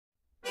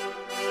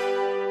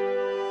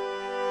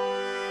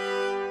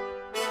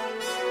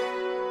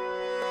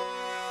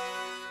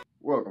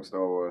Welcome,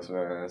 Star Wars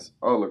fans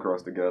all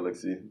across the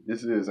galaxy.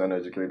 This is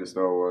Uneducated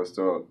Star Wars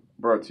Talk,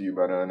 brought to you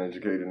by the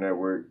Uneducated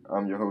Network.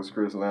 I'm your host,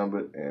 Chris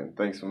Lambert, and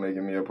thanks for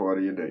making me a part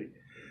of your day.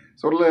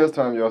 So the last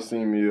time y'all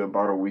seen me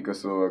about a week or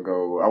so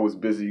ago, I was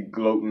busy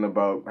gloating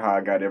about how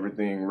I got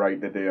everything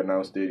right that they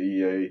announced at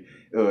EA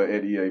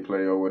Play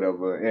or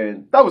whatever,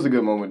 and that was a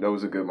good moment. That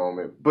was a good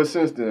moment. But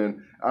since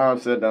then,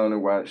 I've sat down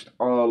and watched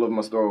all of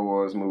my Star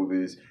Wars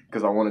movies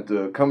because I wanted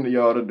to come to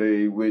y'all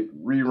today with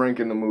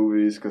re-ranking the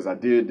movies because I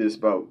did this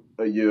about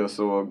a year or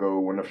so ago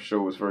when the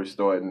show was first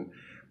starting.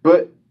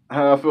 But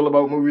how I feel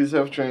about movies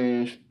have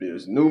changed.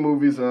 There's new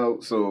movies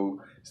out,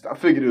 so I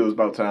figured it was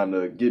about time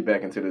to get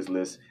back into this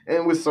list.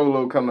 And with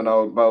Solo coming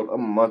out about a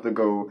month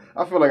ago,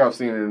 I feel like I've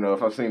seen it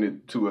enough. I've seen it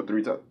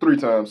three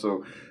times,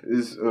 so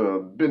it's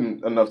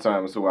been enough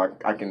time so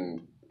I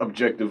can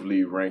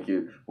objectively rank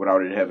it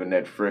without it having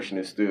that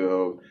freshness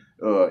still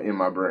in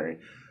my brain.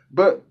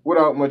 But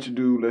without much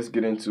ado, let's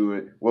get into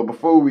it. Well,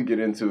 before we get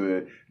into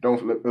it,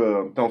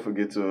 don't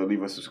forget to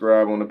leave a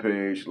subscribe on the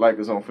page, like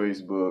us on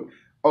Facebook,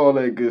 all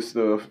that good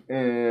stuff,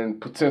 and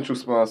potential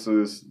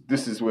sponsors.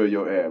 This is where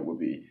your ad will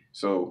be.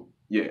 So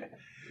yeah.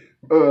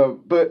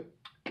 But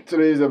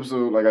today's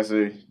episode, like I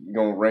say, we're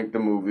gonna rank the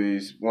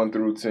movies 1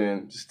 through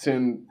 10. It's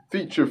 10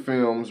 feature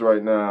films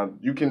right now.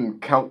 You can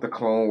count the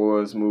Clone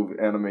Wars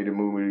animated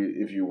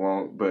movie if you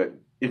want, but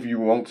if you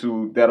want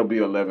to, that'll be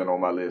 11 on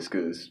my list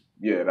because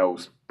yeah, that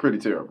was pretty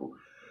terrible.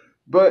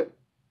 But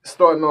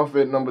starting off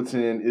at number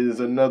 10 is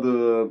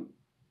another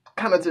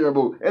kind of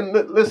terrible. And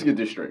let's get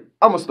this straight.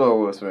 I'm a Star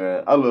Wars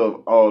fan. I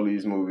love all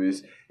these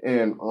movies.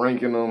 And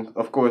ranking them,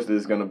 of course,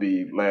 there's going to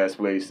be last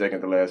place,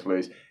 second to last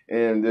place.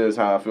 And this is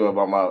how I feel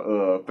about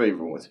my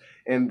favorite ones.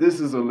 And this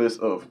is a list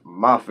of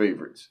my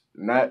favorites.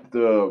 Not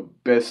the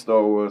best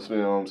Star Wars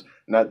films.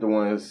 Not the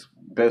ones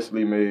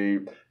bestly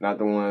made. Not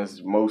the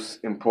ones most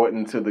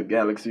important to the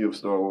galaxy of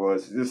Star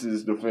Wars. This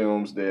is the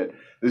films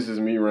this is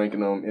me ranking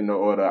them in the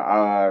order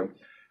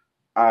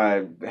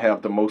I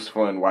have the most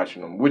fun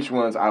watching them. Which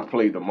ones I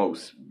play the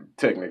most,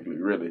 technically,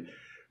 really.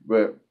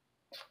 But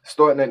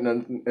starting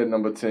at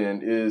number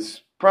 10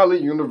 is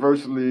probably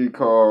universally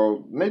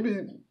called, maybe,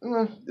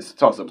 it's a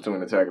toss-up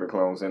between Attack of the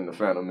Clones and The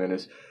Phantom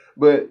Menace.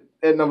 But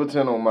at number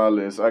 10 on my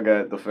list, I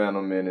got The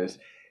Phantom Menace.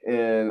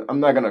 And I'm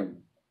not going to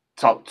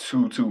talk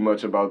too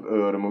much about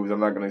the movies.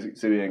 I'm not going to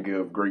sit here and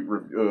give great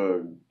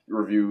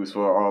reviews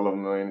for all of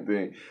them or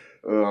anything.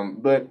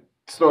 But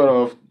start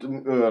off,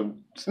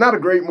 it's not a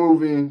great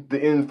movie.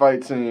 The end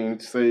fight scene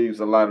saves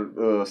the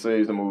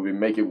movie,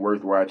 make it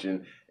worth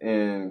watching.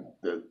 And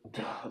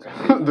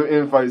the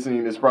end fight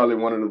scene is probably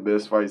one of the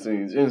best fight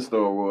scenes in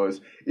Star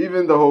Wars.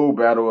 Even the whole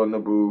battle of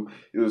Naboo,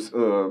 it was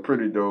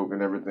pretty dope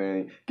and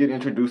everything. Get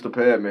introduced to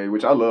Padme,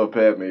 which I love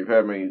Padme.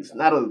 Padme is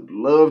not a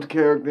loved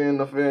character in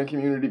the fan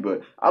community,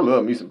 but I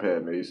love me some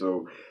Padme.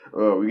 So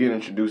we get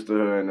introduced to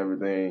her and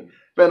everything.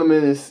 Phantom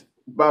Menace,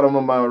 bottom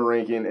of my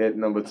ranking at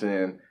number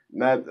 10.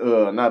 Not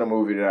a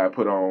movie that I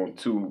put on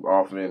too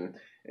often,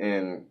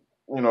 and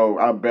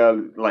I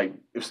barely like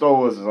if Star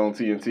Wars is on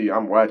TNT,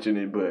 I'm watching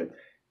it. But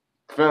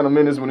Phantom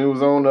Menace, when it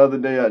was on the other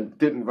day, I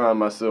didn't find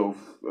myself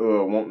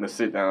wanting to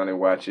sit down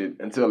and watch it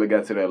until it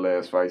got to that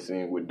last fight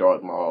scene with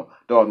Darth Maul.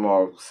 Darth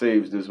Maul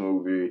saves this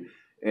movie,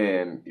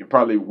 and it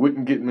probably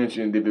wouldn't get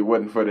mentioned if it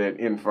wasn't for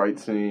that in fight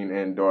scene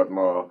and Darth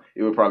Maul.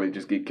 It would probably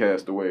just get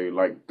cast away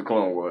like the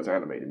Clone Wars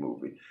animated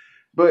movie.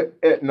 But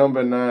at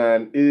number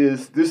 9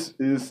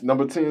 is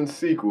number 10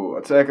 sequel,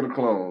 Attack of the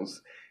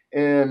Clones.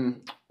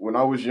 And when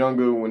I was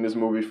younger, when this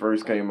movie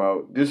first came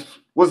out, this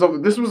was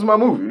my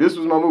movie. This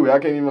was my movie. I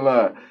can't even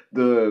lie.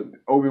 The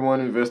Obi-Wan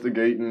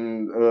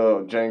investigating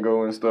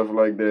Django and stuff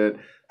like that.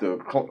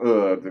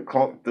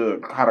 How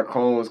the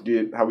clones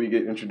how we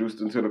get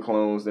introduced into the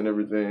clones and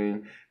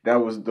everything.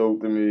 That was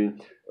dope to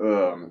me.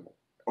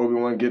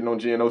 Obi-Wan getting on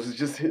Geonosis,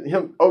 just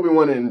him,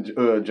 Obi-Wan and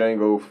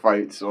Django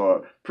fights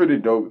are pretty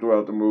dope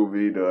throughout the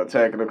movie. The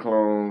Attack of the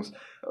Clones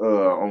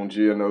on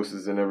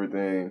Geonosis and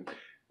everything.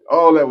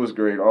 All that was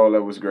great. All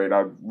that was great.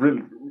 I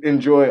really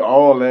enjoy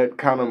all that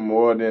kind of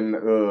more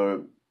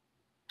than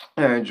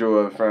I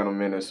enjoy Phantom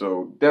Menace.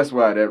 So that's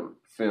why that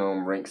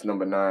film ranks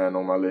number 9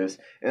 on my list.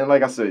 And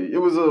like I say, it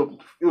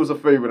was a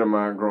favorite of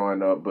mine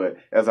growing up. But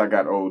as I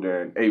got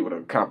older and able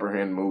to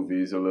comprehend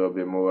movies a little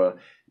bit more,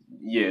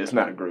 yeah, it's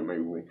not a great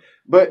movie,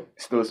 but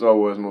still a Star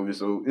Wars movie,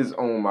 so it's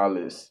on my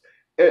list.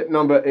 At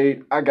number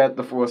 8, I got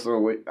The Force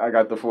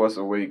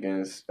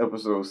Awakens,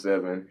 Episode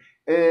 7,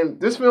 and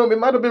this film, it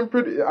might have been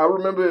pretty. I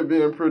remember it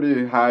being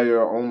pretty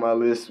higher on my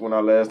list when I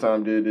last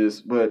time did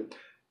this, but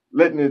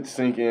letting it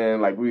sink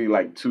in, like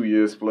 2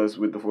 years plus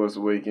with The Force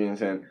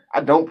Awakens, and I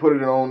don't put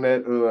it on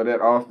that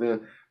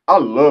often. I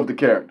love the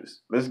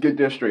characters. Let's get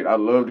that straight. I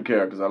love the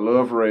characters. I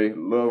love Rey,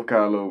 love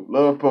Kylo,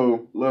 love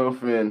Poe, love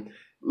Finn.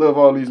 Love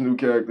all these new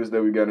characters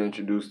that we got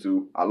introduced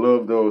to. I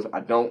love those. I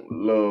don't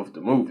love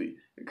the movie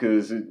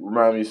because it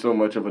reminds me so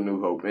much of A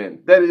New Hope.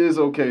 And that is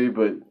okay,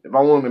 but if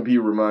I want to be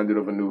reminded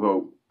of A New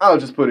Hope, I'll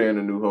just put in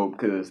A New Hope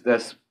because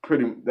that's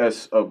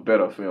a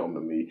better film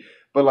to me.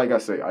 But like I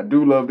say, I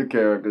do love the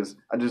characters.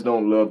 I just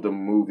don't love the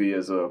movie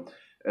as a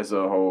as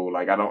a whole.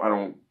 Like I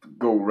don't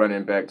go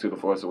running back to the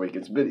Force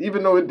Awakens, but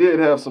even though it did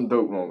have some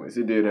dope moments,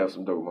 it did have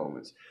some dope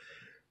moments.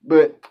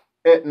 But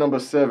at number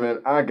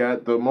seven, I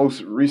got the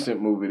most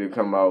recent movie to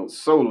come out,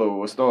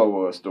 Solo, a Star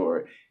Wars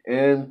story.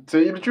 And to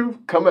tell you the truth,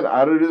 coming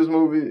out of this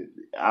movie,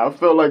 I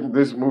felt like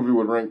this movie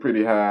would rank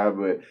pretty high,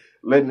 but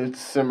letting it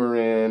simmer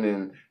in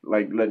and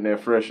like letting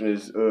that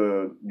freshness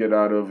get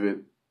out of it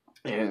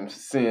and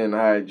seeing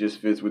how it just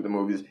fits with the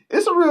movies,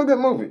 it's a real good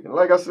movie.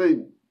 Like I say,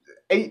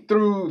 eight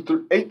through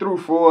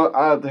four,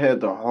 I've had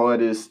the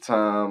hardest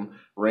time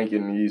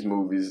ranking these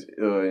movies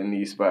in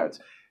these spots,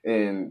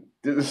 and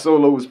the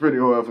Solo was pretty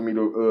hard for me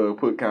to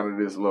put kind of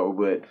this low,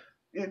 but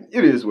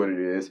it is what it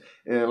is.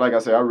 And like I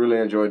said, I really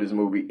enjoyed this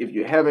movie. If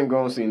you haven't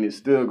gone seen it,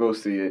 still go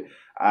see it.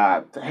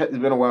 It's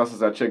been a while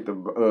since I checked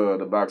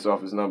the box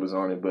office numbers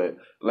on it, but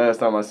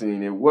last time I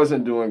seen it,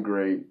 wasn't doing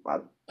great. I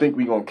think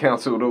we gonna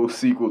cancel those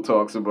sequel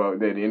talks about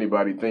that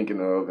anybody thinking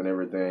of and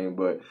everything.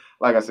 But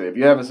like I said, if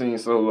you haven't seen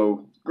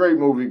Solo, great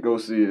movie, go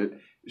see it.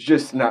 It's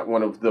just not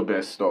one of the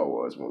best Star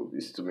Wars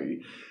movies to me.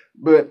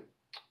 But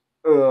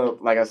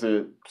like I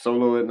said,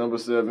 Solo at number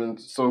seven.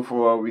 So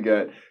far, we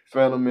got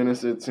Phantom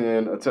Menace at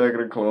 10, Attack of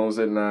the Clones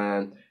at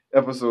 9,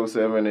 Episode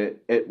 7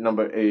 at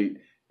number 8,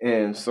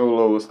 and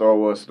Solo, a Star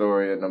Wars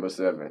story at number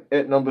 7.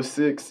 At number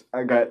 6,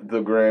 I got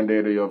the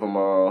granddaddy of them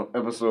all,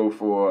 Episode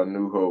 4, A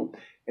New Hope.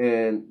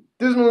 And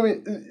this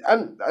movie,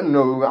 I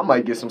know I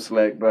might get some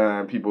slack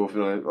behind people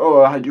feeling,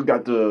 oh, you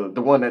got the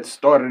one that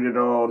started it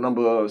all,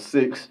 number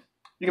 6.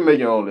 You can make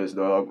your own list,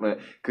 dog, man.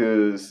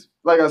 Because,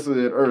 like I said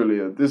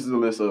earlier, this is a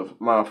list of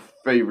my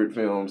favorite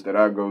films that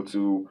I go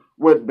to.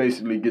 What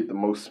basically get the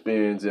most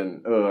spins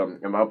in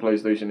my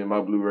PlayStation, in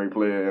my Blu-ray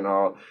player, and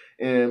all.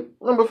 And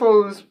number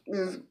 4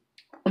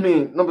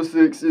 number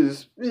 6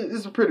 is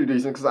pretty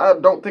decent because I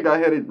don't think I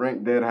had it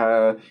ranked that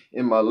high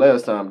in my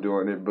last time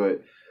doing it,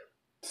 but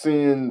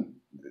seeing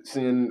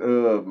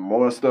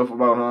more stuff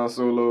about Han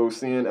Solo,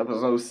 seeing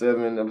episode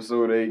 7,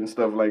 episode 8 and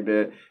stuff like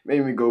that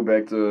made me go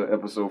back to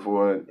episode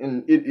 4,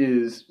 and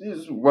it's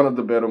one of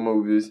the better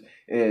movies,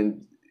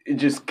 and it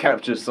just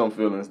captures some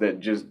feelings that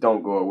just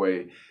don't go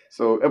away.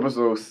 So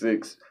episode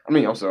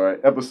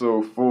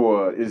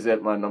 4 is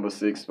at my number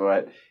 6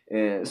 spot,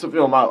 and it's a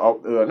film I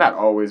not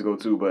always go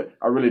to, but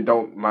I really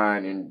don't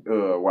mind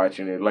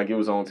watching it. Like it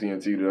was on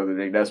TNT the other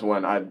day. That's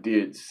one I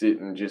did sit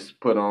and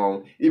just put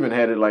on. Even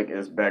had it like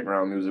as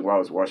background music while I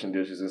was washing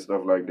dishes and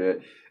stuff like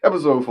that.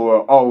 Episode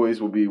 4 always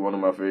will be one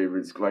of my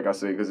favorites. Like I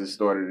said, because it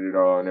started it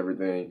all and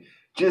everything.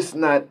 Just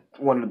not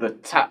one of the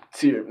top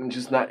tier,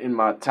 just not in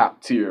my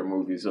top tier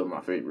movies of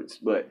my favorites,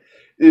 but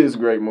it is a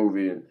great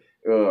movie.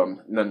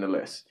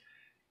 Nonetheless.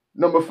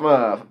 Number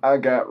 5, I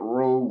got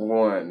Rogue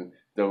One.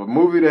 The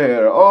movie that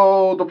had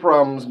all the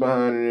problems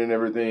behind it and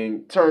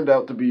everything turned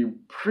out to be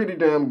pretty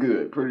damn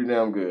good,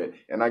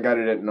 and I got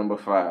it at number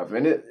 5.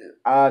 And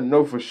I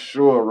know for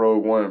sure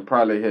Rogue One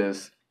probably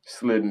has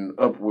slidden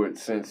upward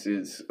since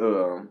its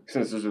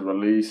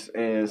release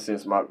and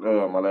since my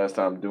last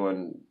time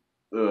doing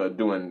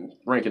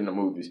ranking the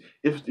movies,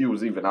 if it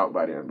was even out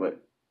by then,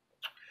 But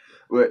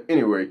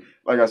anyway,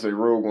 like I said,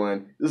 Rogue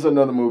One. This is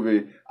another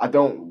movie I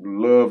don't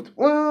love.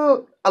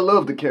 Well, I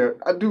love the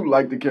character. I do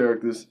like the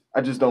characters.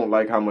 I just don't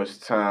like how much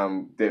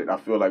time that I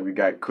feel like we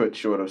got cut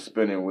short of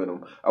spending with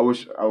them. I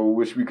wish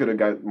we could have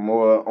got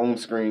more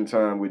on-screen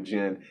time with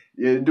Jen.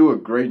 Yeah, they do a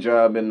great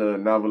job in the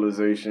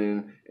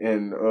novelization,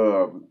 and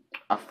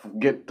I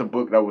forget the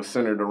book that was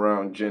centered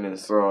around Jen and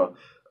Saw.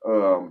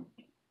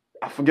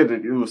 I forget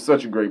that it was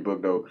such a great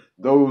book though.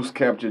 Those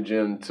capture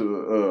Jen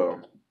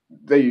to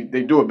they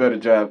do a better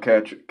job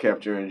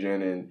capturing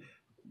Jen and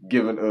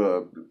giving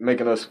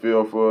making us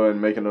feel for her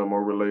and making her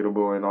more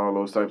relatable and all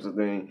those types of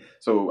things.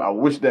 So I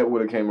wish that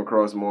would have came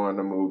across more in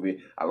the movie.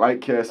 I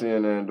like Cassian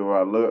and Andor.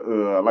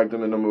 I liked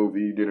them in the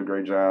movie. You did a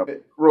great job.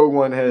 Rogue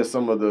One has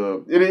some of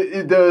the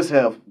it does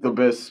have the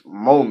best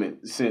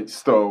moment since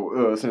Star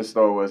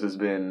Wars has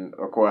been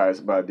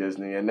acquired by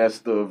Disney, and that's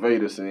the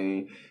Vader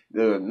scene.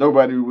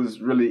 Nobody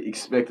was really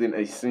expecting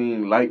a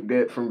scene like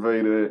that from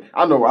Vader.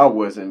 I know I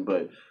wasn't,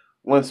 but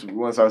once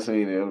I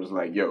seen it, it was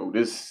like, yo,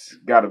 this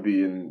got to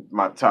be in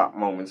my top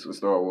moments with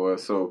Star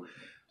Wars. So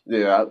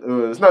yeah,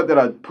 it's not that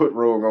I put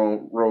Rogue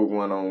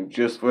One on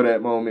just for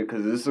that moment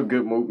because it's a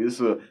good movie.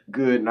 It's a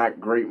good, not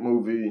great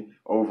movie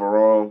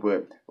overall.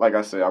 But like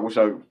I said, I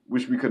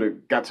wish we could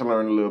have got to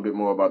learn a little bit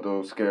more about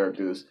those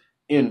characters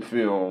in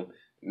film,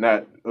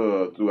 not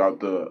throughout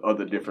the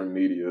other different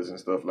medias and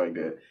stuff like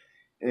that.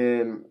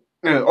 And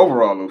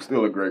overall, though,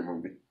 still a great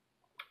movie.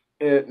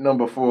 At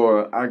number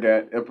 4, I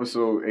got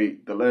Episode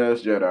 8, The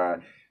Last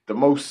Jedi.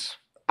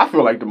 I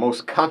feel like the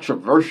most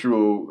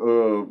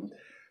controversial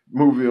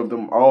movie of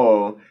them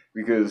all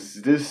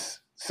because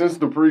since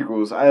the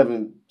prequels, I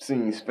haven't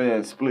seen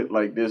fans split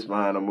like this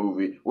behind a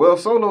movie. Well,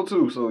 Solo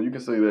too, so you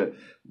can say that,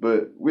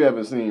 but we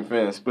haven't seen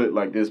fans split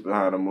like this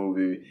behind a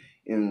movie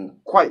in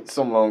quite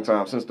some long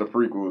time since the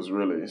prequels,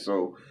 really.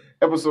 So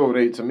Episode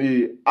 8, to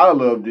me, I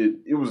loved it.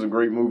 It was a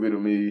great movie to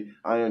me.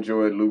 I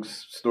enjoyed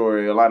Luke's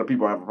story. A lot of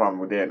people have a problem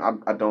with that.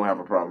 I don't have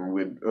a problem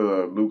with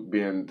Luke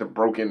being the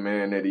broken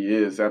man that he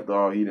is after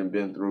all he done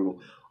been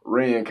through.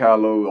 Ray and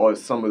Kylo are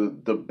some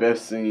of the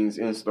best scenes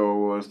in Star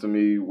Wars to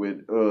me,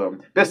 with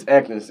best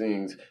acting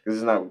scenes, because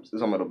it's not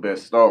some of the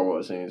best Star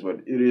Wars scenes, but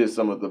it is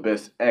some of the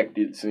best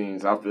acted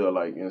scenes, I feel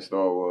like, in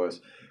Star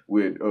Wars,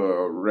 with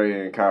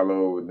Ray and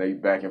Kylo, and they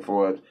back and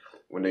forth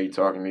when they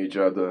talking to each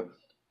other.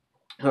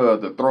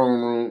 The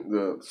throne room,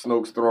 the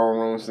Snoke's throne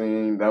room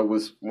scene. That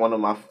was one of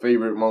my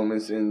favorite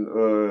moments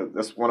in.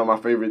 That's one of my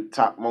favorite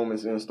top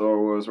moments in Star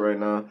Wars right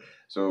now.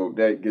 So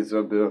that gets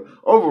up there.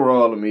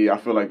 Overall, to me, I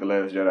feel like The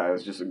Last Jedi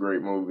is just a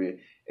great movie.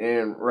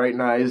 And right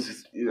now, I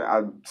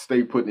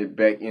stay putting it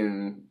back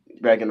in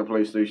the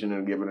PlayStation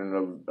and giving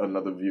it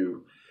another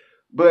view.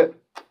 But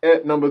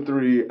at number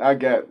 3, I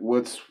got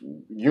what's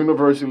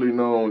universally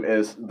known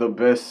as the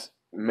best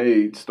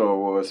made Star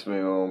Wars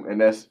film,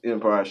 and that's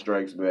Empire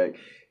Strikes Back.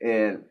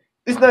 And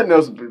it's nothing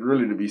else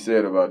really to be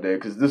said about that,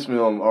 because this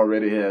film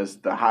already has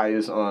the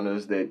highest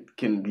honors that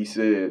can be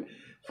said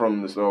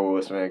from the Star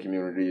Wars fan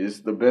community.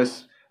 It's the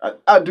best.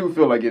 I do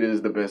feel like it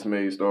is the best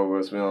made Star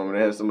Wars film, and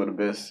it has some of the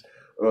best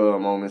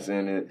moments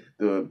in it.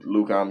 The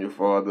Luke, I'm your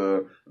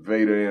father,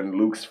 Vader and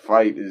Luke's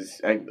fight is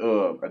a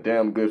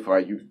damn good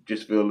fight. You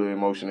just feel the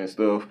emotion and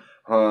stuff.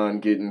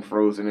 Han getting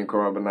frozen in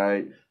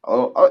carbonite.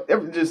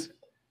 Just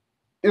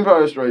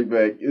Empire Strikes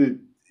Back. It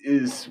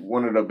is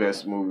one of the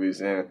best movies,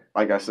 and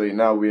like I say,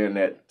 now we're in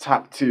that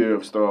top tier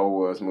of Star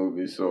Wars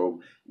movies. So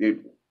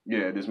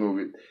this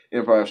movie,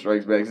 Empire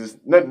Strikes Back, there's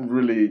nothing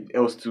really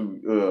else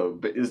to.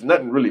 It's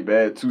nothing really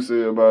bad to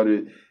say about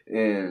it,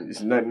 and it's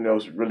nothing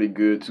else really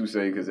good to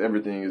say, because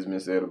everything has been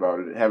said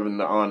about it. Having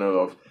the honor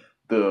of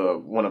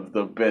the one of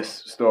the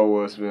best Star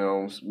Wars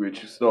films,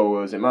 which Star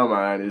Wars, in my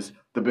mind, is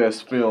the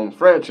best film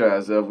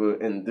franchise ever,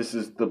 and this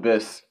is the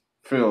best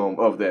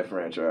film of that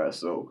franchise.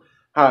 So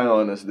high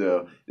honors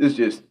there. It's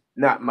just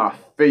not my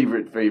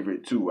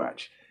favorite to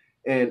watch.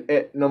 And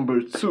at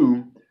number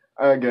 2,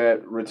 I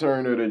got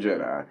Return of the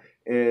Jedi.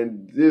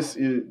 And this,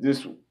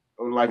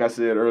 like I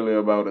said earlier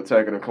about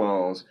Attack of the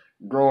Clones.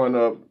 Growing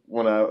up,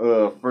 when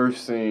I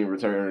first seen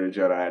Return of the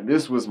Jedi,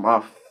 this was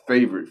my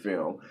favorite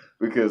film,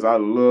 because I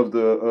love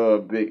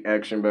the big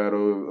action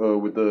battle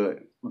with the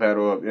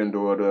Battle of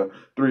Endor, the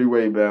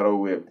 3-way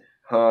battle with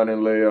Han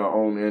and Leia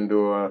on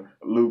Endor,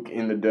 Luke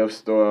in the Death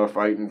Star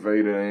fighting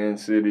Vader and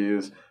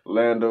Sidious,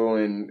 Lando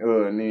and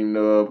Neen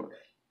Nub,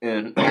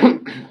 and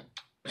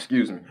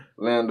excuse me,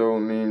 Lando,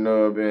 Neen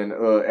Nub, and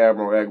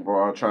Admiral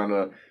Akbar trying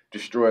to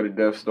destroy the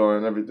Death Star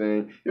and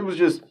everything. It was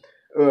just,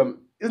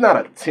 it's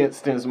not a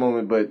tense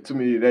moment, but to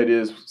me, that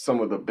is some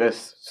of the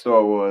best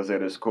Star Wars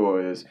at its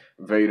core, is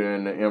Vader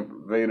and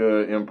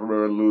Vader,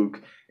 Emperor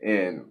Luke,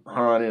 and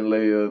Han and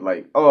Leia.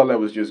 Like, all that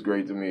was just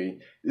great to me.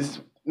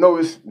 It's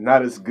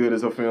not as good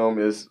as a film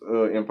as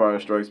Empire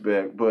Strikes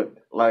Back, but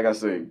like I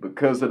say,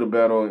 because of the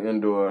Battle of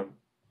Endor,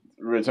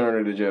 Return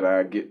of the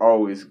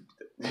Jedi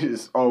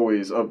is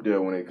always up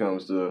there when it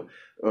comes to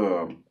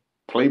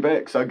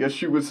playbacks, I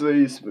guess you would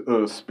say,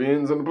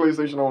 spins on the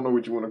PlayStation. I don't know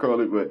what you want to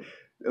call it, but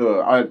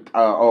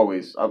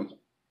I'm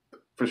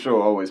for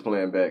sure always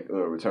playing back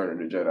Return of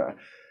the Jedi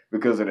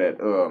because of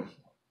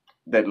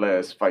that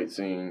last fight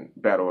scene,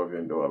 Battle of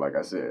Endor, like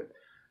I said.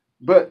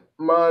 But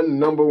my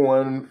number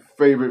one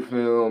favorite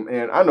film,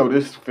 and I know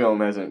this film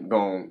hasn't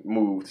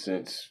moved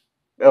since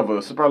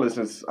ever, so probably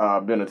since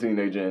I've been a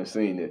teenager and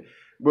seen it.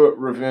 But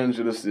Revenge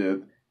of the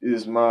Sith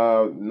is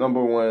my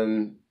number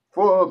one.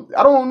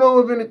 I don't know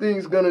if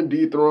anything's gonna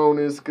dethrone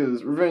this,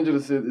 because Revenge of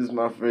the Sith is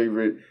my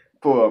favorite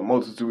for a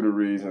multitude of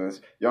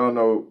reasons. Y'all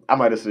know, I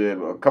might have said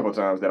a couple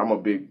times that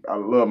I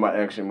love my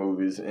action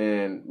movies,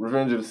 and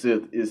Revenge of the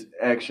Sith is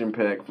action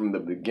packed from the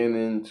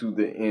beginning to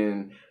the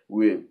end,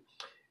 with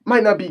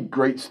might not be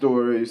great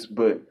stories,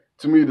 but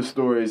to me the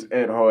stories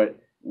at heart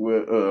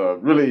will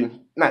really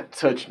not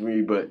touch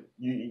me, but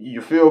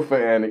you feel for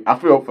Anakin. I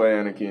feel for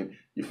Anakin.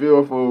 You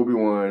feel for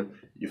Obi-Wan.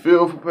 You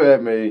feel for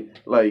Padme.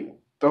 Like,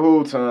 the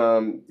whole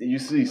time you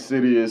see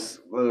Sidious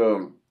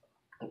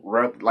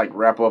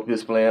wrap up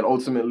his plan.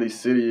 Ultimately,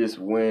 Sidious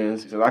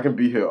wins. So I can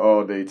be here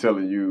all day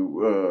telling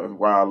you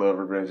why I love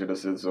Revenge of the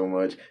Sith so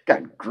much.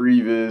 Got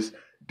Grievous.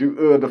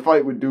 The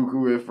fight with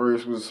Dooku at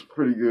first was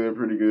pretty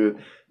good,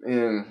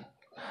 and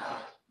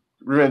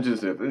Revenge of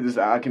the Sith.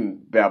 I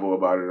can babble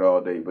about it all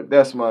day, but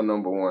that's my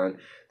number one.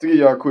 To give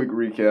y'all a quick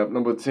recap: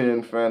 number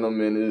 10, Phantom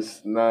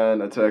Menace;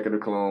 9, Attack of the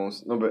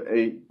Clones; number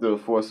 8, The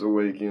Force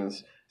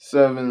Awakens;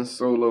 7,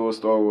 Solo: A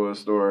Star Wars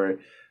Story;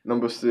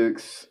 number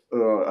 6,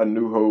 A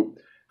New Hope;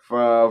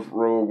 5,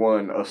 Rogue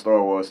One: A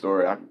Star Wars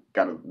Story. I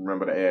gotta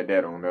remember to add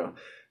that on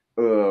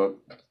there.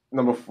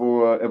 Number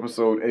 4,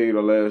 Episode 8,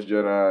 The Last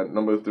Jedi;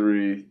 number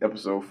 3,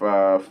 Episode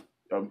 5,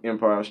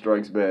 Empire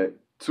Strikes Back;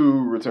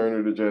 2, Return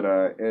of the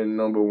Jedi; and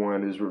number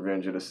 1 is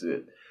Revenge of the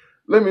Sith.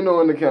 Let me know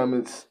in the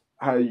comments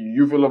how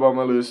you feel about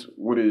my list.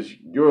 What is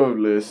your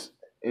list?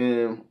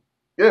 And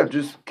yeah,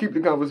 just keep the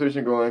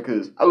conversation going,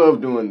 because I love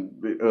doing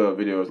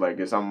videos like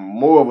this. I'm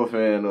more of a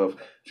fan of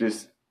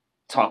just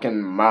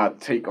talking my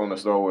take on the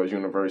Star Wars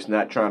universe,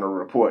 not trying to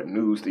report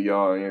news to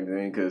y'all or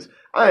anything, because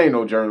I ain't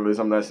no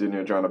journalist. I'm not sitting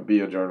here trying to be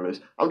a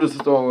journalist. I'm just a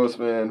Star Wars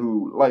fan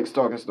who likes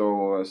talking Star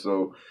Wars.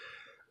 So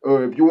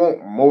if you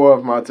want more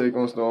of my take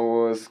on Star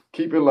Wars,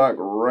 keep it locked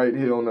right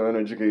here on the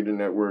Uneducated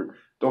Network.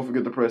 Don't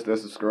forget to press that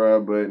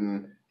subscribe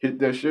button. Hit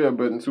that share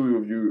button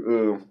too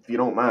if you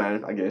don't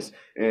mind, I guess.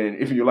 And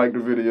if you like the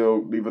video,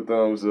 leave a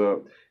thumbs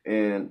up.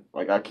 And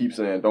like I keep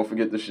saying, don't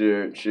forget to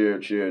share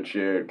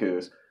it,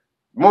 because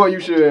the more you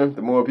share,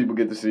 the more people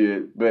get to see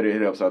it, better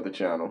it helps out the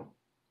channel.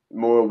 The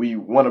more we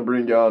want to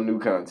bring y'all new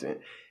content.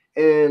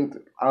 And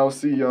I'll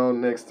see y'all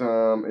next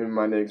time in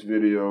my next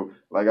video.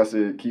 Like I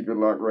said, keep it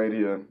locked right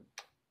here.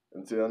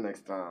 Until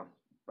next time,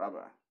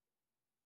 bye-bye.